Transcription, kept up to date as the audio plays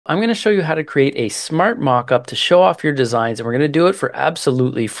I'm going to show you how to create a smart mockup to show off your designs, and we're going to do it for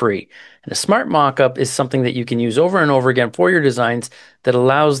absolutely free. And a smart mockup is something that you can use over and over again for your designs that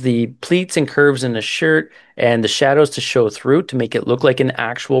allows the pleats and curves in the shirt and the shadows to show through to make it look like an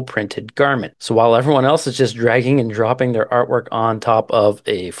actual printed garment. So while everyone else is just dragging and dropping their artwork on top of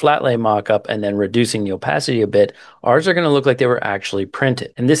a flat lay mockup and then reducing the opacity a bit, ours are going to look like they were actually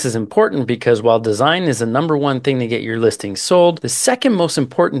printed. And this is important because while design is the #1 thing to get your listing sold, the second most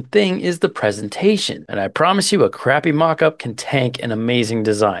important thing is the presentation. And I promise you, a crappy mockup can tank an amazing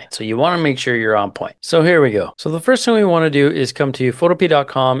design. So you want to make sure you're on point. So here we go. So the first thing we want to do is come to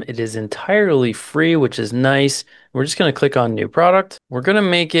photopea.com. It is entirely free, which is nice. We're just going to click on new product. We're going to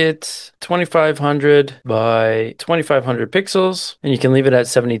make it 2500 by 2500 pixels, and you can leave it at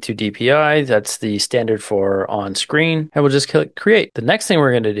 72 dpi. That's the standard for on screen. And we'll just click create. The next thing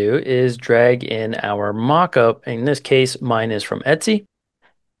we're going to do is drag in our mockup. In this case, mine is from Etsy.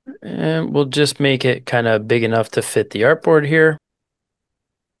 And we'll just make it kind of big enough to fit the artboard here.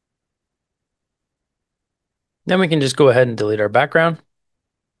 Then we can just go ahead and delete our background.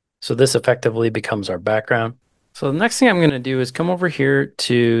 So this effectively becomes our background. So the next thing I'm going to do is come over here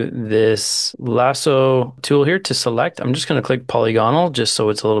to this lasso tool here to select. I'm just going to click polygonal just so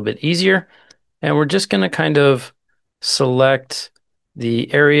it's a little bit easier. And we're just going to kind of select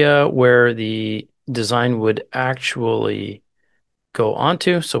the area where the design would actually go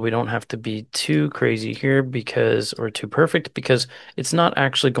onto, so we don't have to be too crazy here or too perfect, because it's not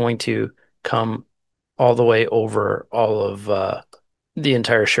actually going to come all the way over all of the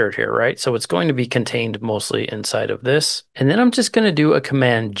entire shirt here, right? So it's going to be contained mostly inside of this. And then I'm just going to do a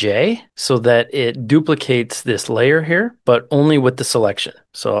Command J so that it duplicates this layer here, but only with the selection.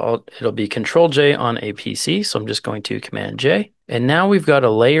 So it'll be Control J on a PC. So I'm just going to Command J. And now we've got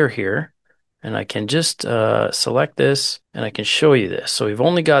a layer here. And I can just select this and I can show you this. So we've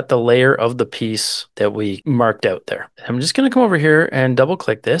only got the layer of the piece that we marked out there. I'm just going to come over here and double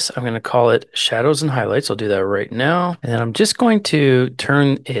click this. I'm going to call it shadows and highlights. I'll do that right now. And then I'm just going to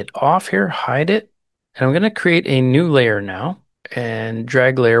turn it off here, hide it. And I'm going to create a new layer now and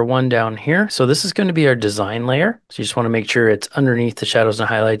drag layer 1 down here. So this is going to be our design layer. So you just want to make sure it's underneath the shadows and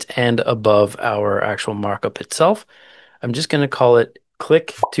highlights and above our actual markup itself. I'm just going to call it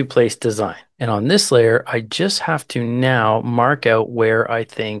click to place design. And on this layer, I just have to now mark out where I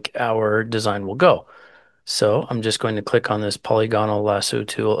think our design will go. So I'm just going to click on this polygonal lasso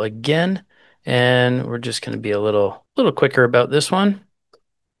tool again, and we're just going to be a little quicker about this one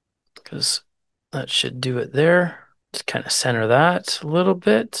because that should do it there. Just kind of center that a little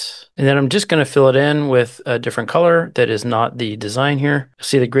bit. And then I'm just going to fill it in with a different color that is not the design here.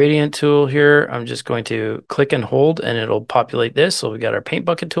 See the gradient tool here. I'm just going to click and hold and it'll populate this. So we got our paint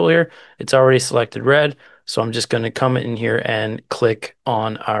bucket tool here. It's already selected red. So I'm just going to come in here and click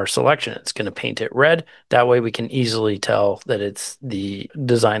on our selection. It's going to paint it red. That way we can easily tell that it's the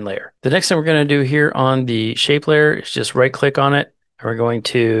design layer. The next thing we're going to do here on the shape layer is just right click on it. And we're going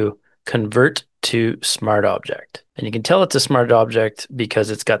to convert to smart object. And you can tell it's a smart object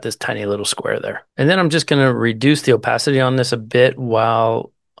because it's got this tiny little square there. And then I'm just going to reduce the opacity on this a bit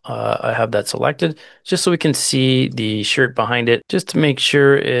while I have that selected, just so we can see the shirt behind it, just to make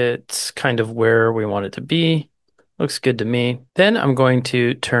sure it's kind of where we want it to be. Looks good to me. Then I'm going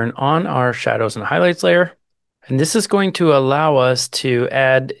to turn on our shadows and highlights layer. And this is going to allow us to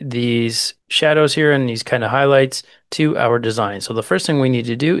add these shadows here and these kind of highlights to our design. So the first thing we need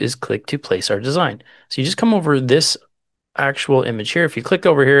to do is click to place our design. So you just come over this actual image here. If you click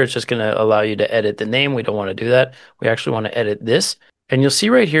over here, it's just going to allow you to edit the name. We don't want to do that. We actually want to edit this. And you'll see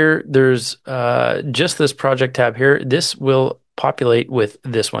right here, there's just this project tab here. This will populate with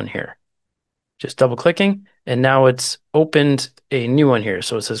this one here. Just double clicking. And now it's opened a new one here.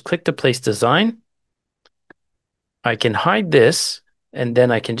 So it says click to place design. I can hide this, and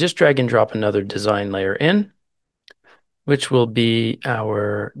then I can just drag and drop another design layer in, which will be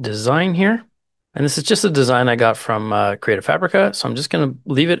our design here. And this is just a design I got from Creative Fabrica. So I'm just going to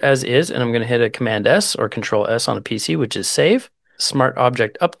leave it as is, and I'm going to hit a Command S or Control S on a PC, which is save. Smart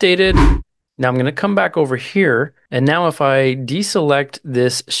object updated. Now I'm going to come back over here. And now if I deselect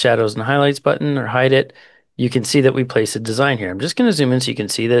this shadows and highlights button or hide it, you can see that we place a design here. I'm just going to zoom in so you can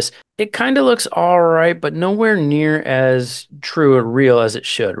see this. It kind of looks all right, but nowhere near as true or real as it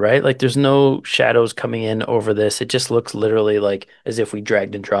should, right? Like there's no shadows coming in over this. It just looks literally like as if we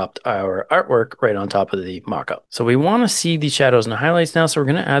dragged and dropped our artwork right on top of the mockup. So we want to see the shadows and the highlights now. So we're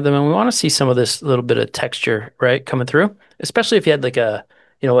going to add them, and we want to see some of this little bit of texture, right, coming through, especially if you had like a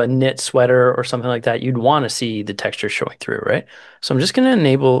knit sweater or something like that. You'd want to see the texture showing through, right? So I'm just going to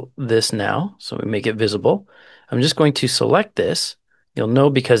enable this now so we make it visible. I'm just going to select this, You'll know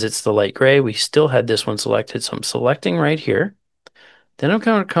because it's the light gray. We still had this one selected, so I'm selecting right here. Then I'm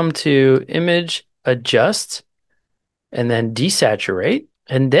going to come to image, adjust, and then desaturate.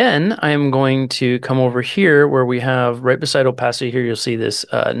 And then I'm going to come over here where we have right beside opacity here, you'll see this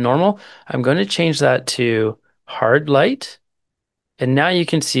normal. I'm going to change that to hard light. And now you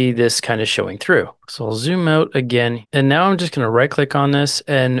can see this kind of showing through. So I'll zoom out again. And now I'm just going to right click on this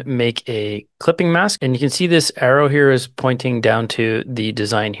and make a clipping mask. And you can see this arrow here is pointing down to the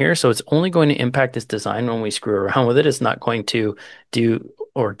design here. So it's only going to impact this design when we screw around with it. It's not going to do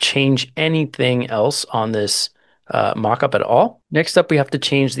or change anything else on this mockup at all. Next up, we have to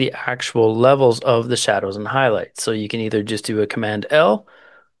change the actual levels of the shadows and highlights. So you can either just do a Command L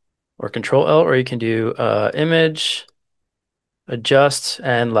or Control L, or you can do image, adjust,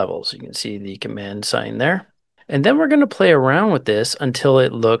 and levels. You can see the command sign there. And then we're going to play around with this until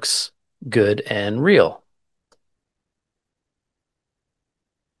it looks good and real.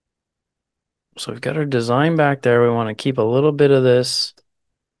 So we've got our design back there. We want to keep a little bit of this,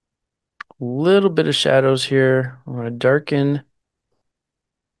 a little bit of shadows here. We want to darken,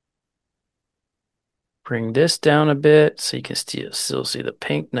 bring this down a bit so you can still see the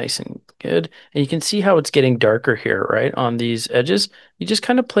pink nice and good. And you can see how it's getting darker here, right? On these edges. You just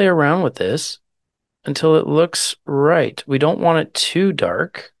kind of play around with this until it looks right. We don't want it too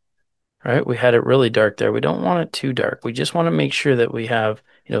dark, right? We had it really dark there. We don't want it too dark. We just want to make sure that we have,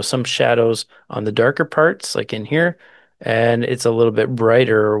 some shadows on the darker parts, like in here, and it's a little bit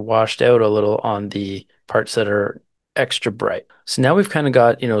brighter or washed out a little on the parts that are extra bright. So now we've kind of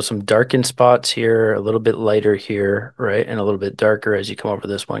got, some darkened spots here, a little bit lighter here, right? And a little bit darker as you come over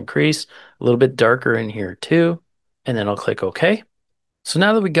this one crease, a little bit darker in here too. And then I'll click OK. So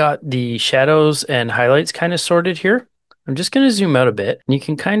now that we got the shadows and highlights kind of sorted here, I'm just going to zoom out a bit. And you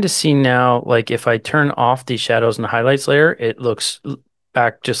can kind of see now, like if I turn off the shadows and highlights layer, it looks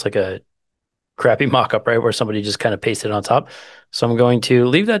back just like a crappy mock-up, right? Where somebody just kind of pasted it on top. So I'm going to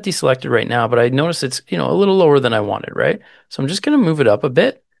leave that deselected right now, but I notice it's, a little lower than I wanted, right? So I'm just going to move it up a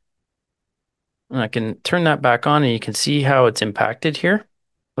bit. And I can turn that back on and you can see how it's impacted here.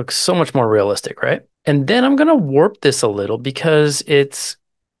 Looks so much more realistic, right? And then I'm going to warp this a little because it's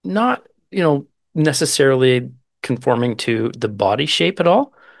not, necessarily conforming to the body shape at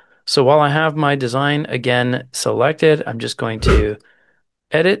all. So while I have my design again selected, I'm just going to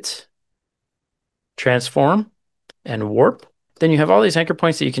edit, transform, and warp. Then you have all these anchor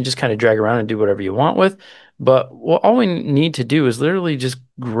points that you can just kind of drag around and do whatever you want with. But all we need to do is literally just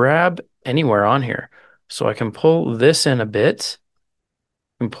grab anywhere on here. So I can pull this in a bit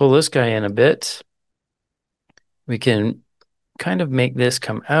and pull this guy in a bit. We can kind of make this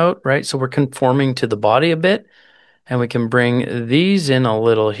come out, right? So we're conforming to the body a bit, and we can bring these in a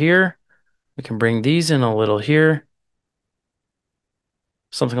little here. We can bring these in a little here,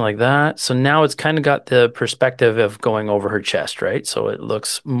 something like that. So now it's kind of got the perspective of going over her chest, right? So it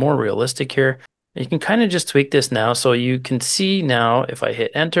looks more realistic here. You can kind of just tweak this now. So you can see now if I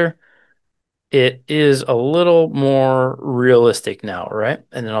hit enter, it is a little more realistic now, right?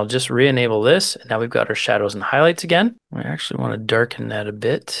 And then I'll just re-enable this. And now we've got our shadows and highlights again. I actually want to darken that a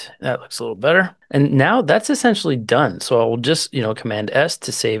bit. That looks a little better. And now that's essentially done. So I'll just, Command S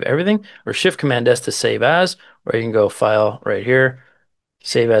to save everything, or Shift Command S to save as, or you can go File right here,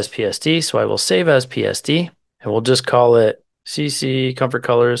 Save as PSD. So I will save as PSD, and we'll just call it CC Comfort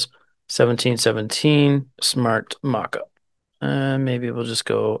Colors 1717 Smart Mockup. Maybe we'll just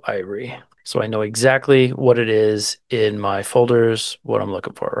go Ivory. So I know exactly what it is in my folders, what I'm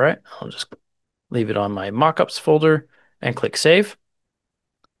looking for, right? I'll just leave it on my mockups folder and click save.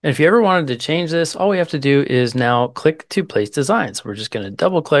 And if you ever wanted to change this, all we have to do is now click to place designs. We're just going to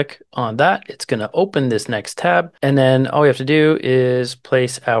double click on that. It's going to open this next tab. And then all we have to do is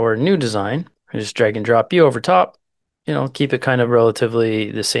place our new design. Just drag and drop you over top, keep it kind of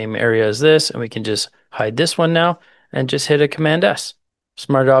relatively the same area as this. And we can just hide this one now and just hit a Command S.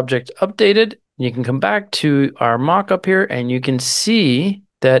 Smart object updated. You can come back to our mockup here and you can see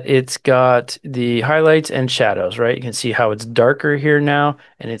that it's got the highlights and shadows, right? You can see how it's darker here now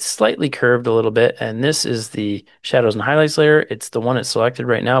and it's slightly curved a little bit. And this is the shadows and highlights layer. It's the one it's selected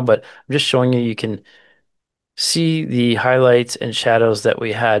right now, but I'm just showing you can see the highlights and shadows that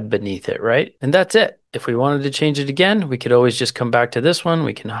we had beneath it, right? And that's it. If we wanted to change it again, we could always just come back to this one.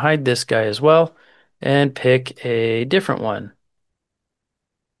 We can hide this guy as well and pick a different one.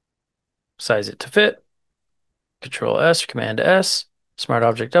 Size it to fit. Control S, Command S, Smart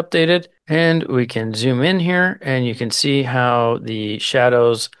Object Updated, and we can zoom in here and you can see how the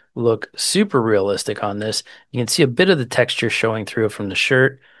shadows look super realistic on this. You can see a bit of the texture showing through from the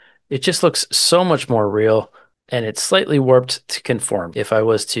shirt. It just looks so much more real. and it's slightly warped to conform. If I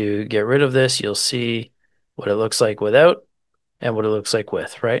was to get rid of this, you'll see what it looks like without and what it looks like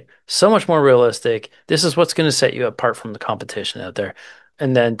with, right? So much more realistic. This is what's going to set you apart from the competition out there.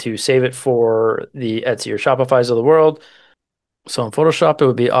 And then to save it for the Etsy or Shopify's of the world. So in Photoshop, it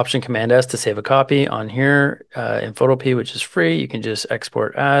would be Option Command S to save a copy. On here in Photopea, which is free, you can just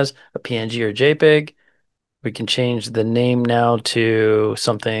export as a PNG or JPEG. We can change the name now to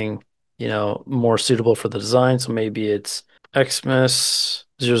something, more suitable for the design. So maybe it's Xmas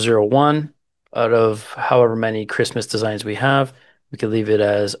 001 out of however many Christmas designs we have. We could leave it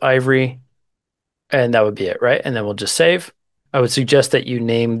as Ivory, and that would be it, right? And then we'll just save. I would suggest that you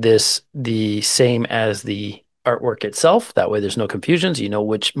name this the same as the artwork itself. That way there's no confusions. You know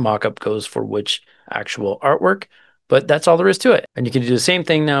which mockup goes for which actual artwork. But that's all there is to it. And you can do the same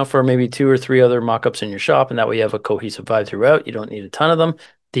thing now for maybe 2 or 3 other mockups in your shop, and that way you have a cohesive vibe throughout. You don't need a ton of them.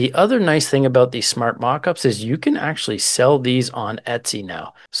 The other nice thing about these smart mockups is you can actually sell these on Etsy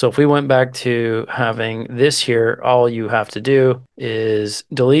now. So if we went back to having this here, all you have to do is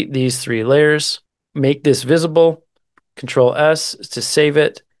delete these 3 layers, make this visible, Control S to save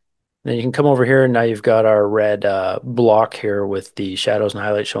it. Then you can come over here and now you've got our red block here with the shadows and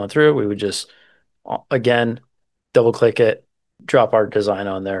highlights showing through. We would just, again, double click it, drop our design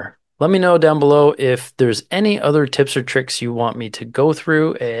on there. Let me know down below if there's any other tips or tricks you want me to go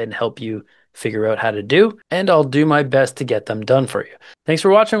through and help you figure out how to do, and I'll do my best to get them done for you. Thanks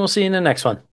for watching. We'll see you in the next one.